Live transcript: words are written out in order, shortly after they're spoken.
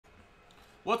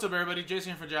What's up, everybody?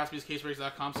 Jason here for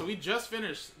JaspysCaseBreaks.com. So we just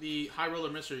finished the High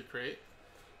Roller Mystery Crate,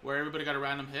 where everybody got a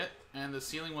random hit, and the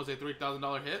ceiling was a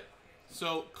 $3,000 hit.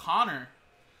 So Connor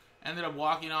ended up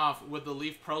walking off with the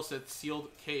Leaf Pro Set sealed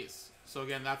case. So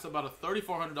again, that's about a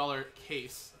 $3,400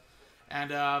 case, and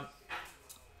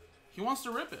he wants to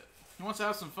rip it. He wants to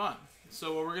have some fun.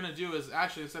 So what we're gonna do is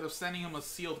actually, instead of sending him a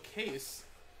sealed case,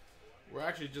 we're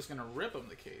actually just gonna rip him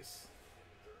the case,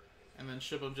 and then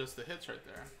ship him just the hits right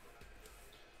there.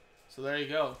 So there you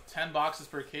go, 10 boxes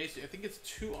per case. I think it's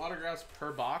 2 autographs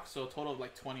per box, so a total of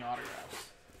like 20 autographs.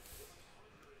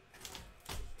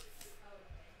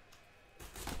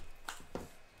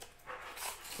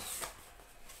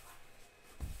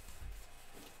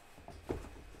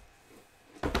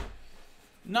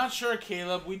 Not sure,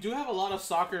 Caleb. We do have a lot of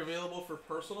soccer available for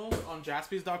personals on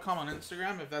Jaspys.com on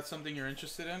Instagram, if that's something you're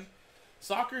interested in.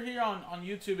 Soccer here on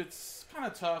YouTube, it's kind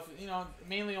of tough. You know,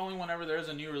 mainly only whenever there's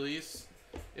a new release,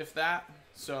 if that.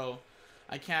 So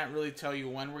I can't really tell you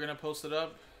when we're going to post it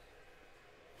up.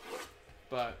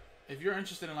 But if you're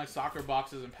interested in like soccer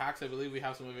boxes and packs, I believe we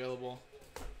have some available.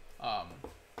 Have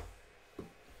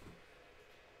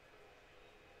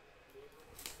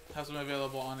some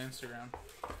available on Instagram.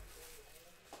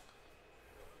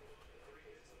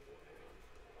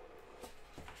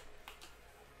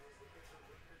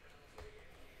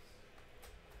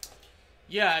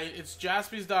 Yeah, it's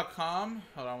Jaspys.com.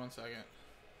 Hold on one second.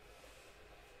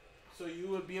 So you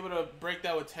would be able to break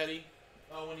that with Teddy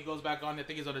when he goes back on. I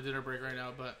think he's on a dinner break right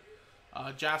now, but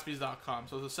Jaspys.com.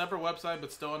 So it's a separate website,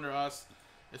 but still under us.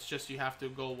 It's just you have to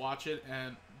go watch it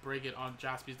and break it on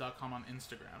Jaspys.com on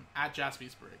Instagram. At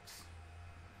JaspysBreaks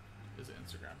is the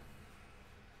Instagram.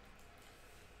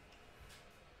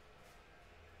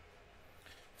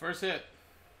 First hit.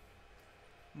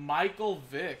 Michael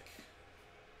Vick.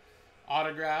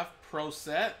 Autograph Pro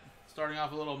Set. Starting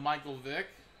off a little Michael Vick.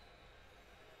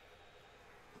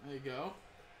 There you go.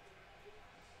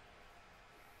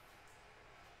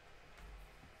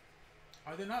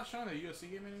 Are they not showing the UFC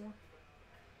game anymore?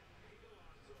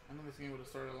 I know this game would have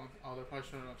started a long. Oh, they're probably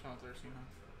showing it on Channel 13, huh?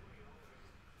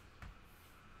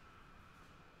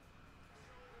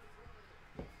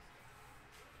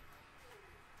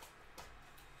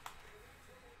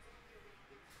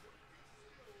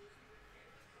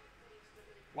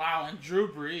 Wow, and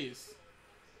Drew Brees.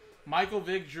 Michael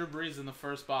Vick, Drew Brees in the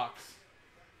first box.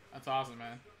 That's awesome,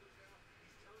 man.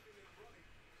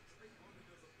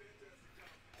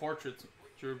 Portraits,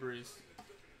 Drew Brees.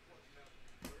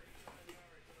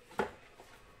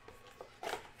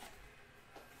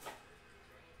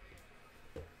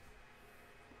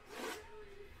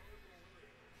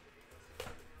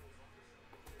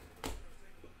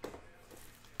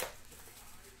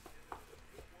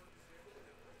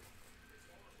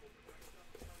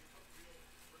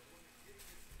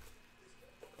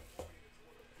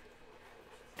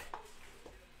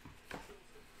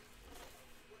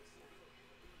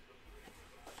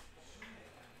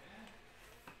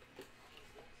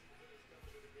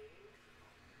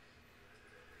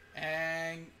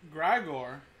 And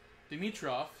Grigor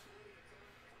Dimitrov,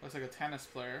 looks like a tennis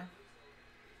player.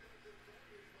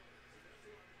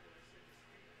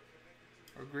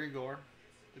 Or Grigor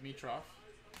Dimitrov.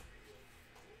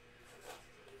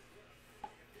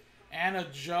 And a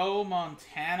Joe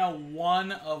Montana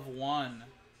 1/1.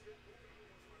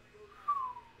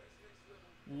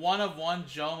 1/1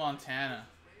 Joe Montana.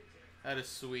 That is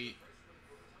sweet.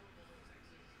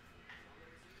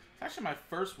 It's actually my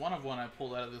first 1/1 I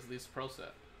pulled out of this Leaf Pro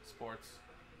Set Sports.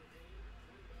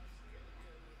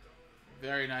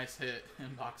 Very nice hit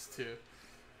in box 2.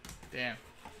 Damn.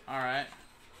 Alright.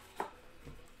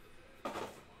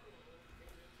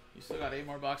 You still got 8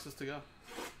 more boxes to go.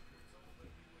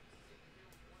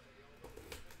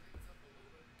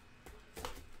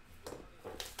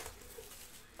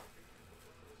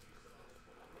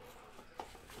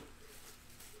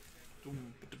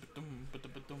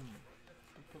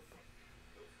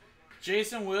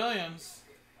 Jason Williams,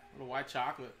 little white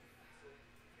chocolate.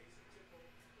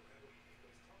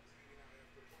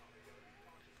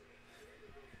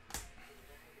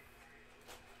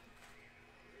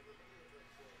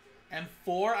 And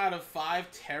 4 out of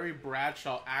 5 Terry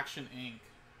Bradshaw Action Inc.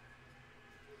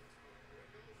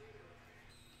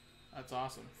 That's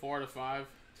awesome. 4 out of 5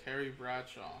 Terry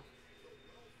Bradshaw.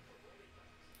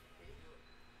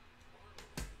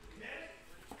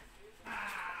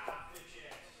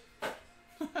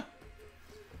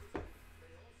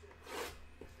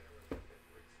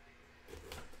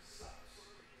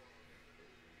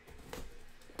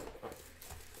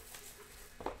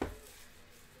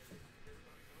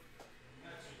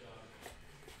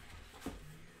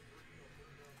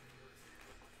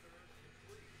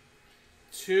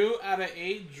 2 out of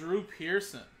 8, Drew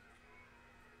Pearson.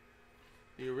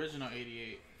 The original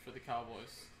 88 for the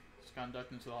Cowboys. Just got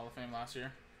inducted into the Hall of Fame last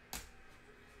year.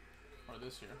 Or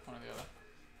this year, one or the other.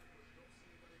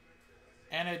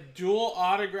 And a dual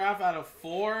autograph out of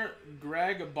 4,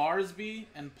 Greg Barsby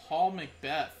and Paul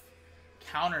Macbeth.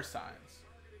 Countersigns.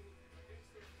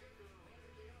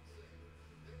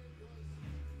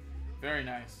 Very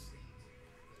nice.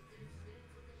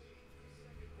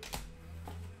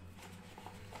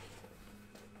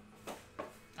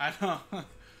 I know.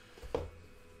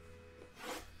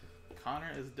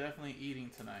 Connor is definitely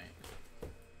eating tonight.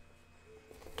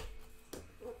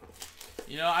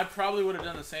 You know, I probably would have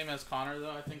done the same as Connor,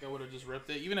 though. I think I would have just ripped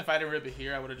it. Even if I didn't rip it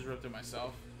here, I would have just ripped it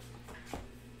myself.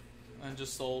 And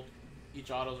just sold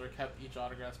each autos or kept each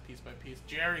autographs piece by piece.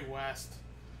 Jerry West.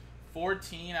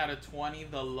 14 out of 20,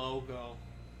 the logo.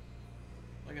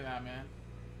 Look at that, man.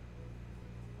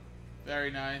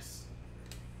 Very nice.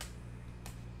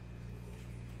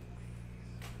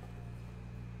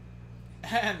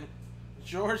 And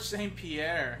George St.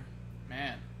 Pierre.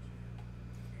 Man.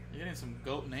 You're getting some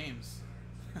GOAT names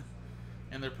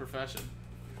in their profession.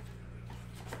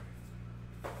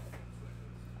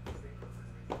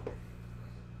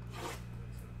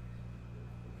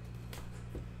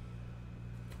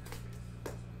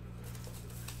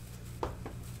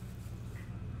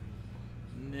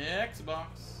 Next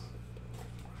box.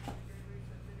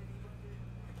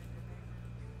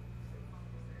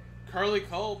 Curly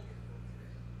Culp.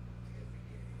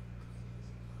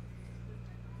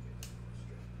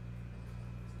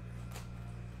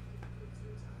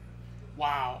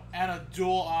 Wow. And a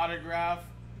dual autograph.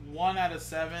 1 out of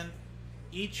 7.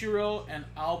 Ichiro and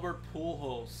Albert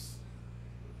Pujols.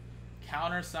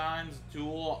 Countersigns,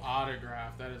 dual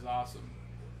autograph. That is awesome.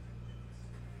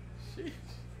 Sheesh.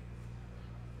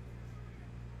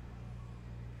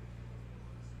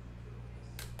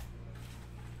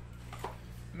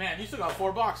 Man, you still got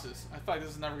 4 boxes. I feel like this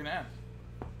is never going to end.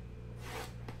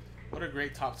 What a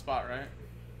great top spot, right?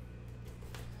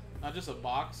 Not just a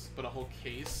box, but a whole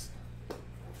case.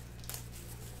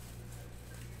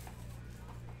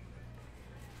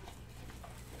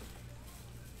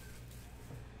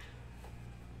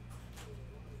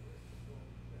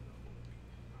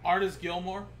 Artis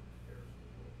Gilmore.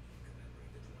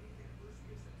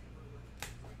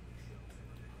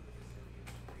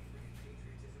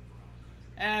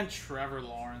 And Trevor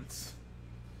Lawrence.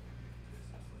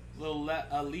 Little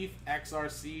Leaf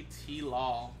XRC T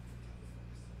Law.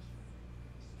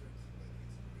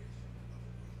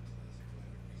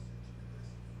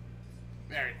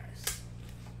 Very nice.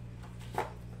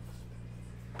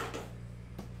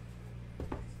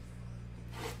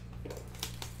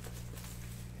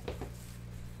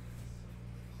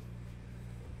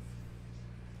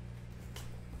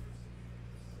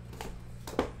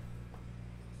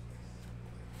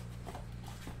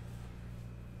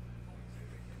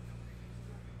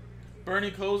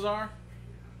 Bernie Kosar.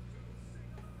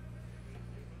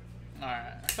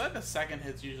 Alright, I feel like the second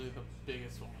hit's usually the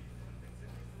biggest one.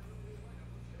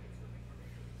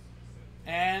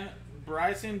 And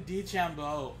Bryson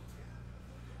DeChambeau.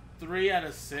 3 out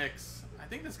of 6. I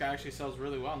think this guy actually sells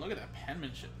really well. And look at that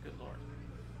penmanship. Good lord.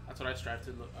 That's what I strive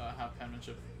to have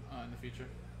penmanship in the future.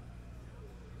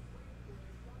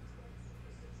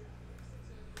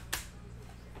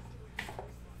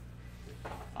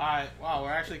 Alright, wow,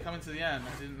 we're actually coming to the end.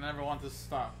 I didn't never want this to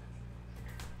stop.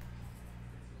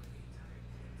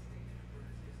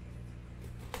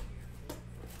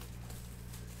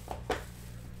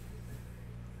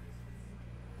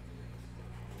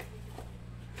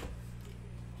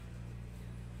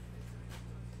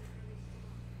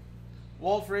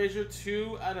 Walt Frazier,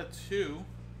 2 out of 2.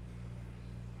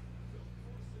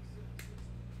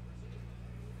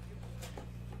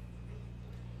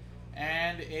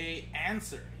 And a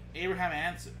Answer. Abraham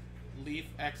Answer. Leaf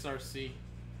XRC.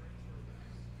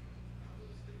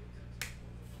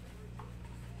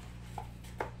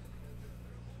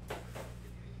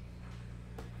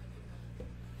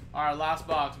 Alright, last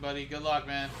box, buddy. Good luck,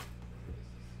 man.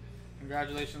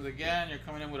 Congratulations again. You're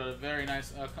coming in with a very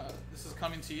nice... this is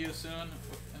coming to you soon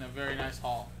in a very nice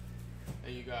haul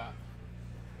that you got.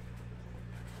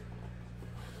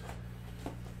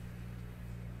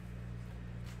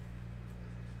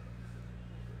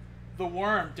 The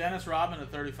Worm, Dennis Rodman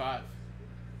at 35.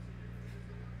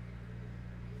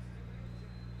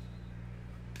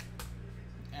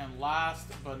 And last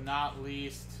but not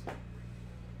least,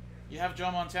 you have Joe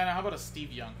Montana. How about a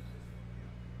Steve Young?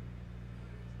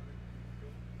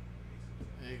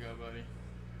 There you go, buddy.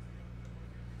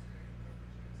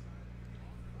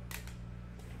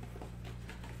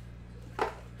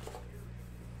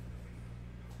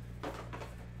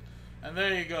 And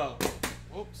there you go.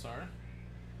 Oh, sorry.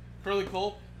 Curly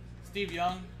Culp, Steve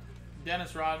Young,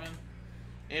 Dennis Rodman,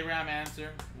 Abraham Answer,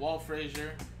 Walt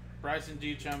Frazier, Bryson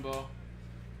DeChambeau,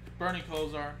 Bernie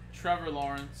Kosar, Trevor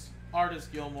Lawrence, Artis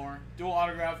Gilmore, dual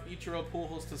autograph Ichiro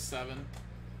Pujols to 7,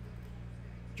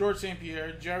 George St.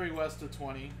 Pierre, Jerry West to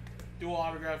 20, dual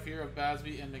autograph here of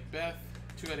Basby and Macbeth,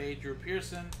 2/8 Drew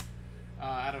Pearson,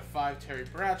 out of 5 Terry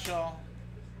Bradshaw,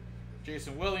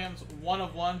 Jason Williams,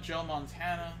 1/1 Joe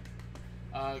Montana,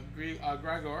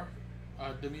 Gregor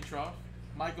Dimitrov,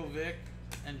 Michael Vick,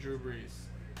 and Drew Brees.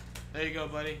 There you go,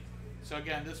 buddy. So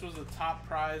again, this was the top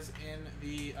prize in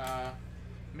the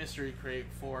mystery crate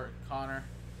for Connor,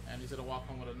 and he's gonna walk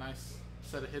home with a nice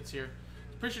set of hits here.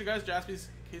 Appreciate you guys.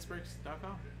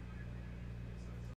 JaspysCaseBreaks.com.